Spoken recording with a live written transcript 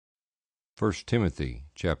First Timothy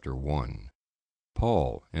chapter 1.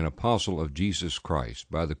 Paul, an apostle of Jesus Christ,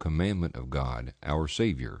 by the commandment of God, our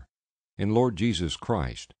Savior, and Lord Jesus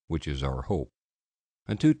Christ, which is our hope.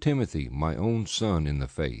 Unto Timothy, my own son in the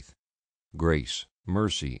faith, grace,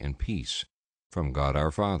 mercy, and peace, from God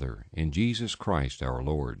our Father, and Jesus Christ our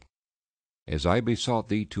Lord. As I besought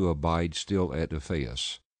thee to abide still at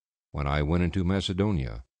Ephesus, when I went into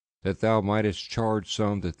Macedonia, that thou mightest charge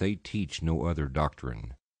some that they teach no other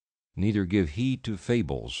doctrine, neither give heed to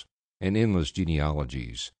fables and endless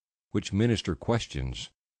genealogies, which minister questions,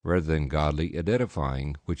 rather than godly and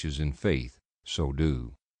edifying, which is in faith, so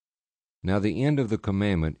do. Now the end of the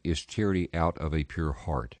commandment is charity out of a pure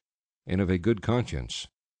heart, and of a good conscience,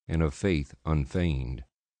 and of faith unfeigned,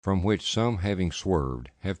 from which some having swerved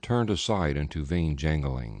have turned aside unto vain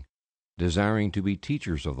jangling, desiring to be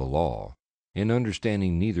teachers of the law, and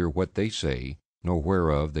understanding neither what they say, nor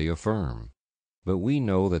whereof they affirm. But we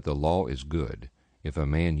know that the law is good, if a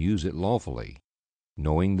man use it lawfully,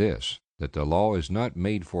 knowing this, that the law is not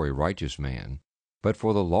made for a righteous man, but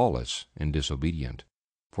for the lawless and disobedient,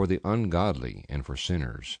 for the ungodly and for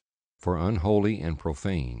sinners, for unholy and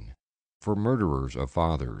profane, for murderers of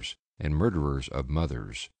fathers, and murderers of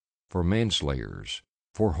mothers, for manslayers,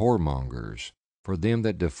 for whoremongers, for them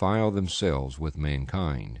that defile themselves with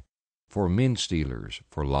mankind, for men stealers,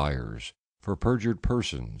 for liars, for perjured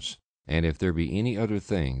persons, and if there be any other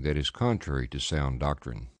thing that is contrary to sound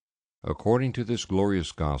doctrine, according to this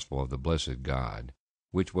glorious gospel of the blessed God,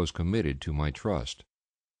 which was committed to my trust.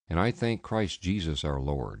 And I thank Christ Jesus our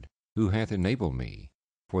Lord, who hath enabled me,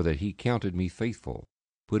 for that he counted me faithful,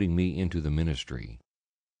 putting me into the ministry,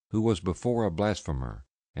 who was before a blasphemer,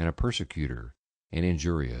 and a persecutor, and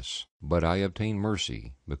injurious, but I obtained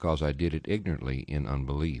mercy, because I did it ignorantly in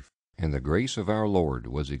unbelief. And the grace of our Lord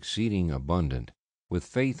was exceeding abundant, with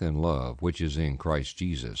faith and love which is in Christ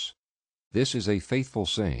Jesus. This is a faithful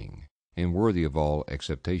saying, and worthy of all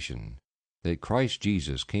acceptation, that Christ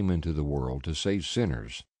Jesus came into the world to save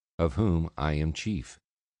sinners, of whom I am chief.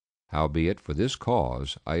 Howbeit for this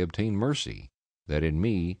cause I obtained mercy, that in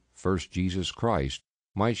me first Jesus Christ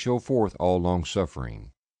might show forth all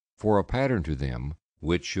longsuffering, for a pattern to them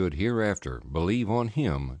which should hereafter believe on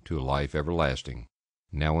him to life everlasting.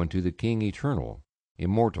 Now unto the King eternal,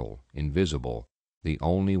 immortal, invisible, the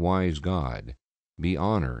only wise God, be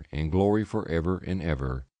honor and glory forever and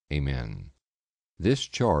ever. Amen. This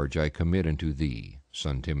charge I commit unto thee,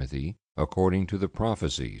 son Timothy, according to the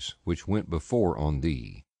prophecies which went before on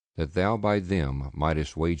thee, that thou by them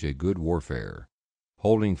mightest wage a good warfare,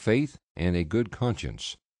 holding faith and a good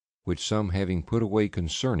conscience, which some having put away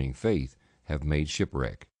concerning faith have made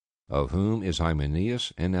shipwreck, of whom is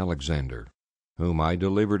Hymenaeus and Alexander, whom I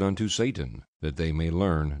delivered unto Satan, that they may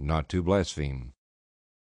learn not to blaspheme.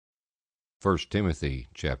 1 Timothy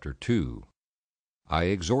chapter 2. I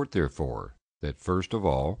exhort therefore, that first of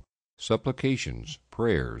all, supplications,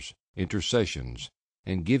 prayers, intercessions,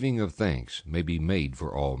 and giving of thanks may be made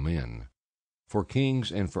for all men, for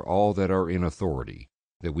kings and for all that are in authority,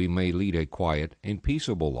 that we may lead a quiet and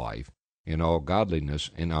peaceable life in all godliness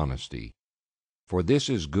and honesty. For this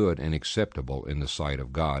is good and acceptable in the sight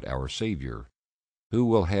of God our Savior, who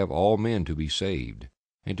will have all men to be saved,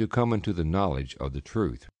 and to come unto the knowledge of the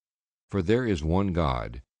truth. For there is one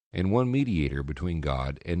God, and one mediator between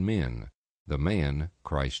God and men, the man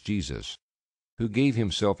Christ Jesus, who gave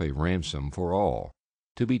himself a ransom for all,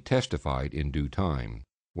 to be testified in due time,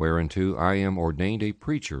 whereunto I am ordained a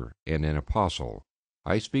preacher and an apostle.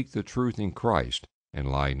 I speak the truth in Christ,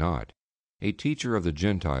 and lie not, a teacher of the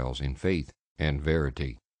Gentiles in faith and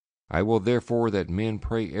verity. I will therefore that men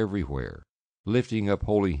pray everywhere, lifting up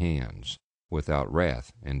holy hands, without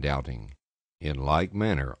wrath and doubting. In like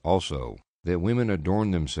manner also, that women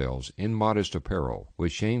adorn themselves in modest apparel,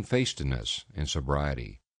 with shamefacedness and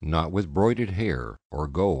sobriety, not with broided hair, or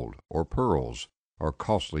gold, or pearls, or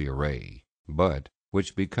costly array, but,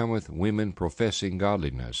 which becometh women professing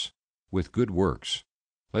godliness, with good works.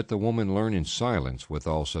 Let the woman learn in silence with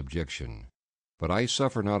all subjection. But I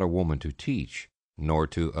suffer not a woman to teach, nor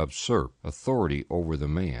to usurp authority over the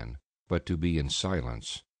man, but to be in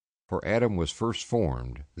silence. For Adam was first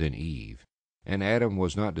formed, then Eve. And Adam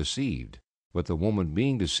was not deceived, but the woman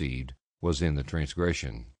being deceived was in the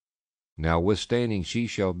transgression. Notwithstanding she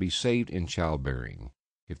shall be saved in childbearing,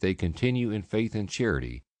 if they continue in faith and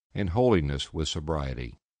charity, and holiness with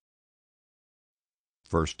sobriety.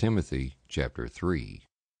 1 Timothy chapter 3.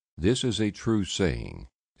 This is a true saying,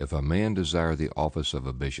 if a man desire the office of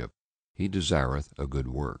a bishop, he desireth a good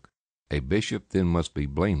work. A bishop then must be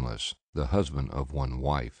blameless, the husband of one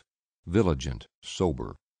wife, vigilant,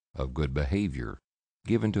 sober, of good behavior,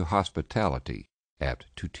 given to hospitality, apt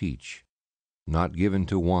to teach, not given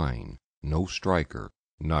to wine, no striker,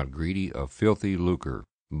 not greedy of filthy lucre,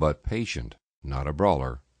 but patient, not a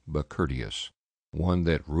brawler, but courteous, one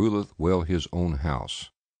that ruleth well his own house,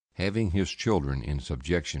 having his children in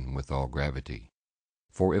subjection with all gravity.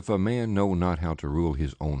 For if a man know not how to rule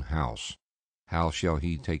his own house, how shall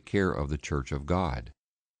he take care of the church of God?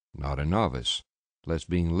 Not a novice, lest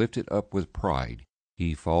being lifted up with pride,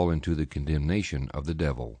 he fall into the condemnation of the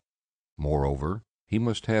devil. Moreover, he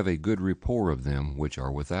must have a good rapport of them which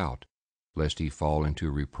are without, lest he fall into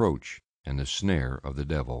reproach and the snare of the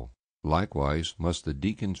devil. Likewise must the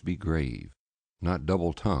deacons be grave, not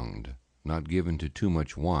double-tongued, not given to too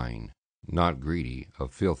much wine, not greedy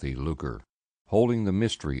of filthy lucre, holding the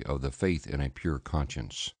mystery of the faith in a pure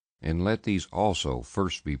conscience. And let these also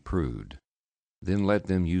first be proved. Then let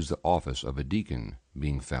them use the office of a deacon,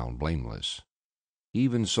 being found blameless.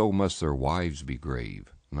 Even so must their wives be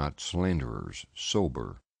grave, not slanderers,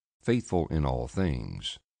 sober, faithful in all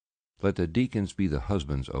things. Let the deacons be the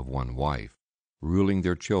husbands of one wife, ruling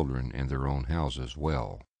their children and their own houses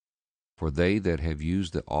well. For they that have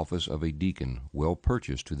used the office of a deacon well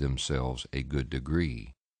purchase to themselves a good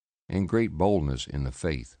degree, and great boldness in the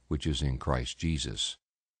faith which is in Christ Jesus.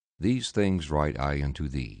 These things write I unto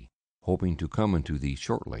thee, hoping to come unto thee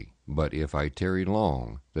shortly. But if I tarry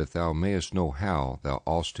long, that thou mayest know how thou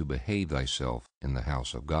oughtest to behave thyself in the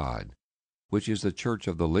house of God, which is the church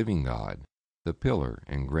of the living God, the pillar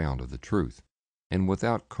and ground of the truth. And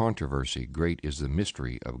without controversy great is the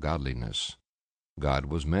mystery of godliness. God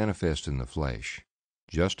was manifest in the flesh,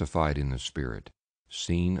 justified in the Spirit,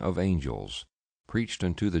 seen of angels, preached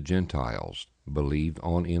unto the Gentiles, believed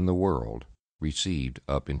on in the world, received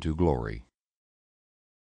up into glory.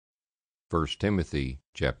 1 Timothy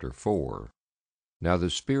chapter 4. Now the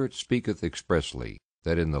Spirit speaketh expressly,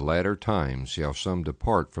 that in the latter times shall some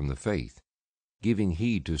depart from the faith, giving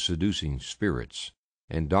heed to seducing spirits,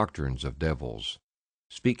 and doctrines of devils,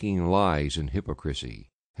 speaking lies and hypocrisy,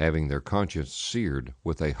 having their conscience seared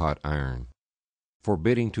with a hot iron,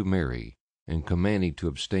 forbidding to marry, and commanding to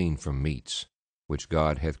abstain from meats, which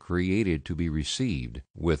God hath created to be received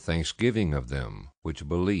with thanksgiving of them which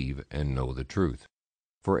believe and know the truth.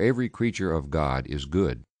 For every creature of God is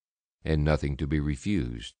good, and nothing to be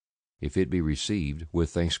refused, if it be received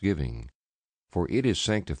with thanksgiving, for it is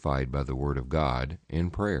sanctified by the word of God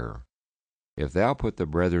and prayer. If thou put the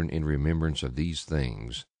brethren in remembrance of these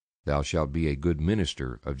things, thou shalt be a good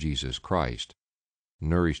minister of Jesus Christ,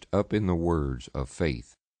 nourished up in the words of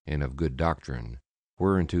faith and of good doctrine,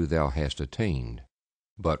 whereunto thou hast attained.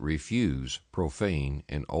 But refuse profane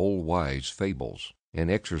and old wise fables,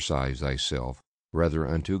 and exercise thyself rather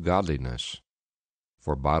unto godliness.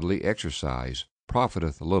 For bodily exercise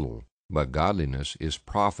profiteth little, but godliness is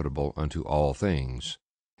profitable unto all things,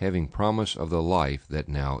 having promise of the life that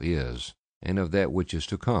now is, and of that which is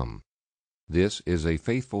to come. This is a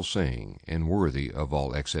faithful saying, and worthy of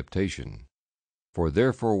all acceptation. For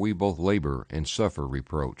therefore we both labor and suffer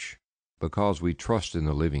reproach, because we trust in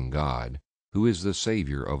the living God, who is the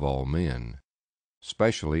Savior of all men,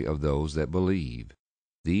 specially of those that believe.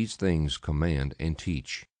 These things command and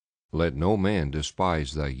teach. Let no man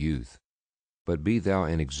despise thy youth, but be thou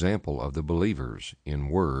an example of the believers in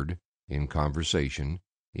word, in conversation,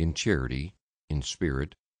 in charity, in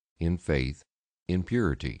spirit, in faith, in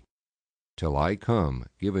purity. Till I come,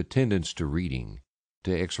 give attendance to reading,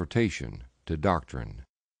 to exhortation, to doctrine.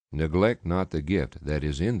 Neglect not the gift that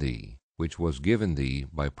is in thee, which was given thee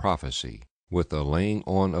by prophecy, with the laying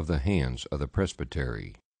on of the hands of the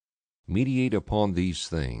presbytery. Meditate upon these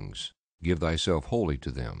things, give thyself wholly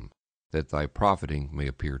to them, that thy profiting may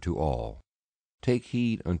appear to all. Take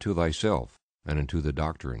heed unto thyself, and unto the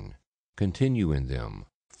doctrine. Continue in them,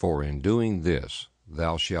 for in doing this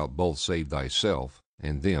thou shalt both save thyself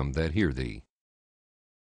and them that hear thee.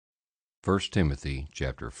 1 Timothy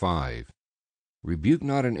chapter 5. Rebuke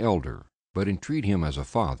not an elder, but entreat him as a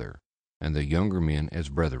father, and the younger men as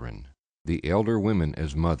brethren, the elder women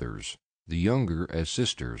as mothers, the younger as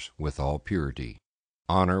sisters, with all purity.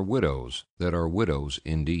 Honor widows that are widows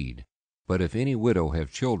indeed. But if any widow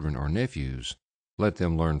have children or nephews, let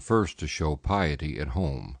them learn first to show piety at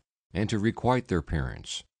home, and to requite their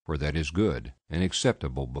parents, for that is good and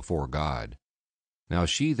acceptable before God. Now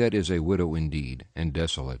she that is a widow indeed, and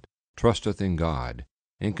desolate, trusteth in God,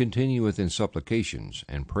 and continueth in supplications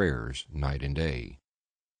and prayers night and day.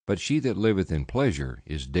 But she that liveth in pleasure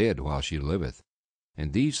is dead while she liveth.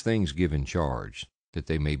 And these things give in charge, that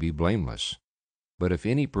they may be blameless. But if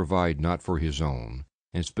any provide not for his own,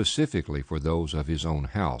 and specifically for those of his own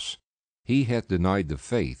house, he hath denied the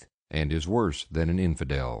faith, and is worse than an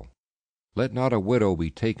infidel. Let not a widow be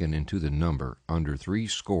taken into the number under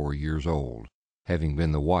 60 years old, having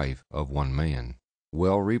been the wife of one man,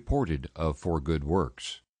 well reported of for good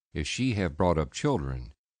works, if she have brought up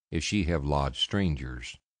children, if she have lodged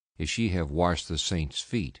strangers, if she have washed the saints'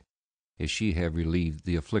 feet, if she have relieved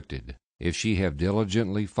the afflicted, if she have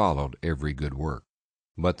diligently followed every good work.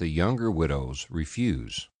 But the younger widows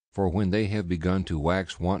refuse, for when they have begun to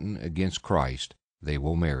wax wanton against Christ, they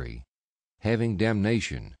will marry, having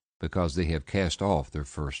damnation, because they have cast off their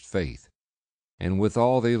first faith. And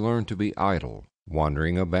withal they learn to be idle,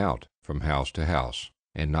 wandering about from house to house,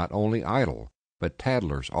 and not only idle, but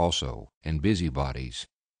tattlers also, and busybodies,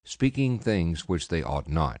 speaking things which they ought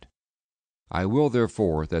not. I will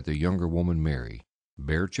therefore that the younger woman marry,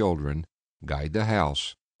 bear children, guide the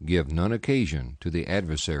house, give none occasion to the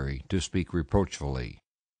adversary to speak reproachfully,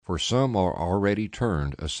 for some are already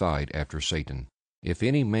turned aside after Satan. If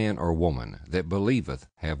any man or woman that believeth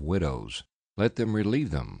have widows, let them relieve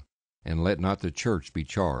them, and let not the church be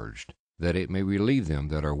charged, that it may relieve them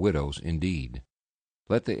that are widows indeed.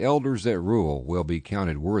 Let the elders that rule well be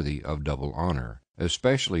counted worthy of double honor,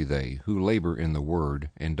 especially they who labor in the word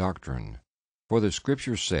and doctrine. For the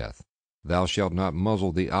Scripture saith, Thou shalt not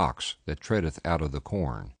muzzle the ox that treadeth out of the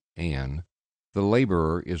corn, and the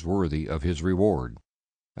laborer is worthy of his reward.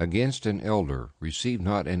 Against an elder receive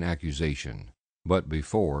not an accusation, but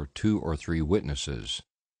before 2 or 3 witnesses.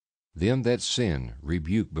 Them that sin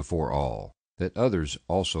rebuke before all, that others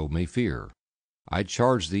also may fear. I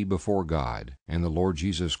charge thee before God, and the Lord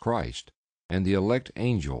Jesus Christ, and the elect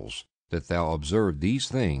angels, that thou observe these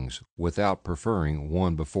things without preferring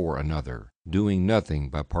one before another, doing nothing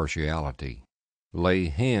by partiality. Lay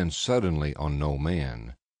hands suddenly on no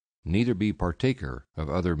man, neither be partaker of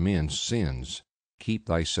other men's sins. Keep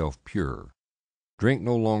thyself pure. Drink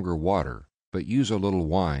no longer water, but use a little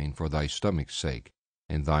wine for thy stomach's sake,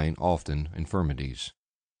 and thine often infirmities.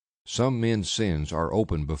 Some men's sins are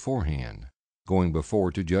open beforehand, going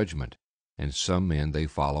before to judgment, and some men they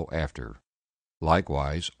follow after.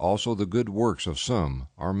 Likewise also the good works of some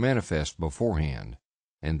are manifest beforehand,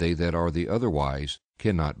 and they that are the otherwise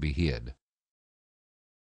cannot be hid.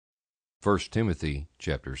 1 Timothy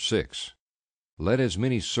chapter 6. Let as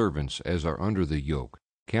many servants as are under the yoke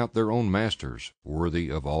count their own masters worthy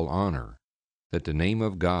of all honor, that the name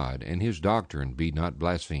of God and his doctrine be not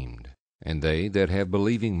blasphemed. And they that have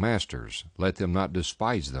believing masters, let them not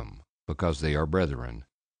despise them, because they are brethren,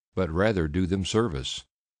 but rather do them service,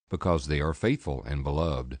 because they are faithful and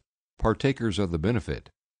beloved, partakers of the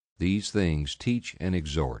benefit. These things teach and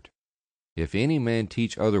exhort. If any man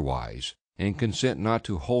teach otherwise, and consent not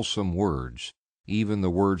to wholesome words, even the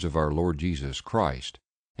words of our Lord Jesus Christ,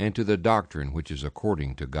 and to the doctrine which is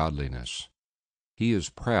according to godliness, he is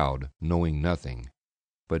proud, knowing nothing,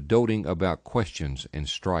 but doting about questions and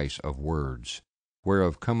strifes of words,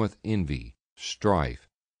 whereof cometh envy, strife,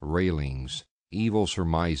 railings, evil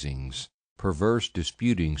surmisings, perverse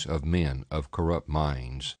disputings of men of corrupt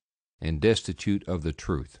minds, and destitute of the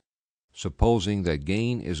truth, supposing that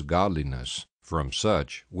gain is godliness. From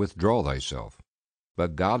such withdraw thyself.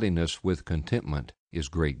 But godliness with contentment is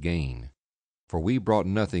great gain. For we brought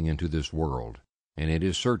nothing into this world, and it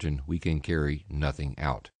is certain we can carry nothing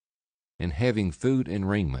out. And having food and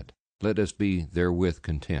raiment, let us be therewith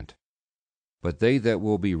content. But they that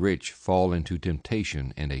will be rich fall into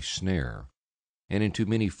temptation and a snare, and into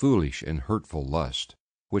many foolish and hurtful lusts,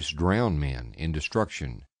 which drown men in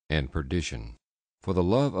destruction and perdition. For the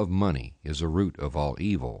love of money is a root of all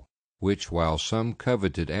evil, which while some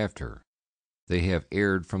coveted after, they have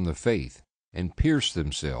erred from the faith, and pierced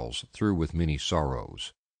themselves through with many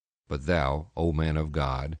sorrows. But thou, O man of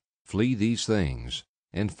God, flee these things,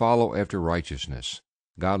 and follow after righteousness,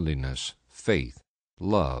 godliness, faith,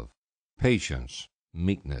 love, patience,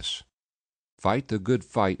 meekness. Fight the good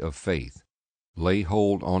fight of faith. Lay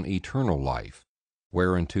hold on eternal life,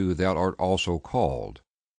 whereunto thou art also called,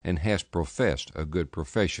 and hast professed a good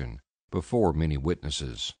profession before many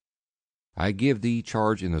witnesses. I give thee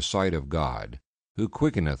charge in the sight of God, who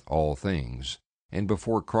quickeneth all things, and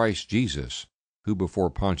before Christ Jesus, who before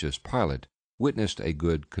Pontius Pilate witnessed a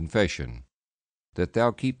good confession, that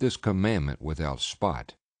thou keep this commandment without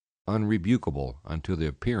spot, unrebukable unto the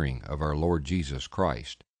appearing of our Lord Jesus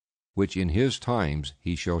Christ, which in his times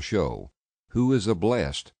he shall show, who is a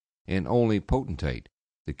blessed and only potentate,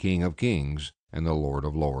 the King of kings and the Lord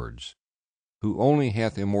of lords, who only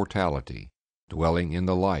hath immortality, dwelling in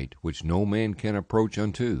the light which no man can approach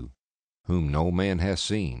unto, whom no man hath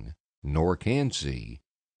seen, nor can see,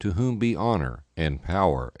 to whom be honor and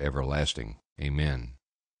power everlasting. Amen.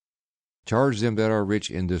 Charge them that are rich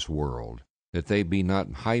in this world, that they be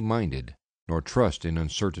not high-minded, nor trust in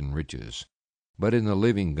uncertain riches, but in the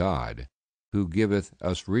living God, who giveth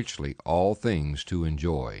us richly all things to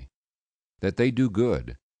enjoy, that they do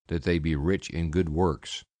good, that they be rich in good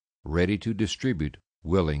works, ready to distribute,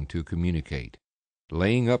 willing to communicate,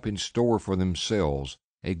 laying up in store for themselves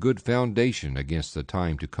a good foundation against the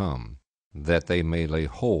time to come, that they may lay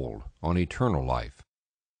hold on eternal life.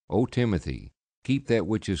 O Timothy, keep that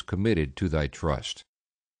which is committed to thy trust,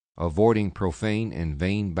 avoiding profane and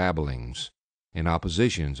vain babblings, and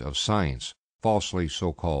oppositions of science falsely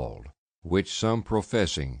so called, which some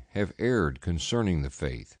professing have erred concerning the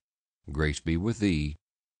faith. Grace be with thee.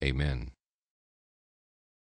 Amen.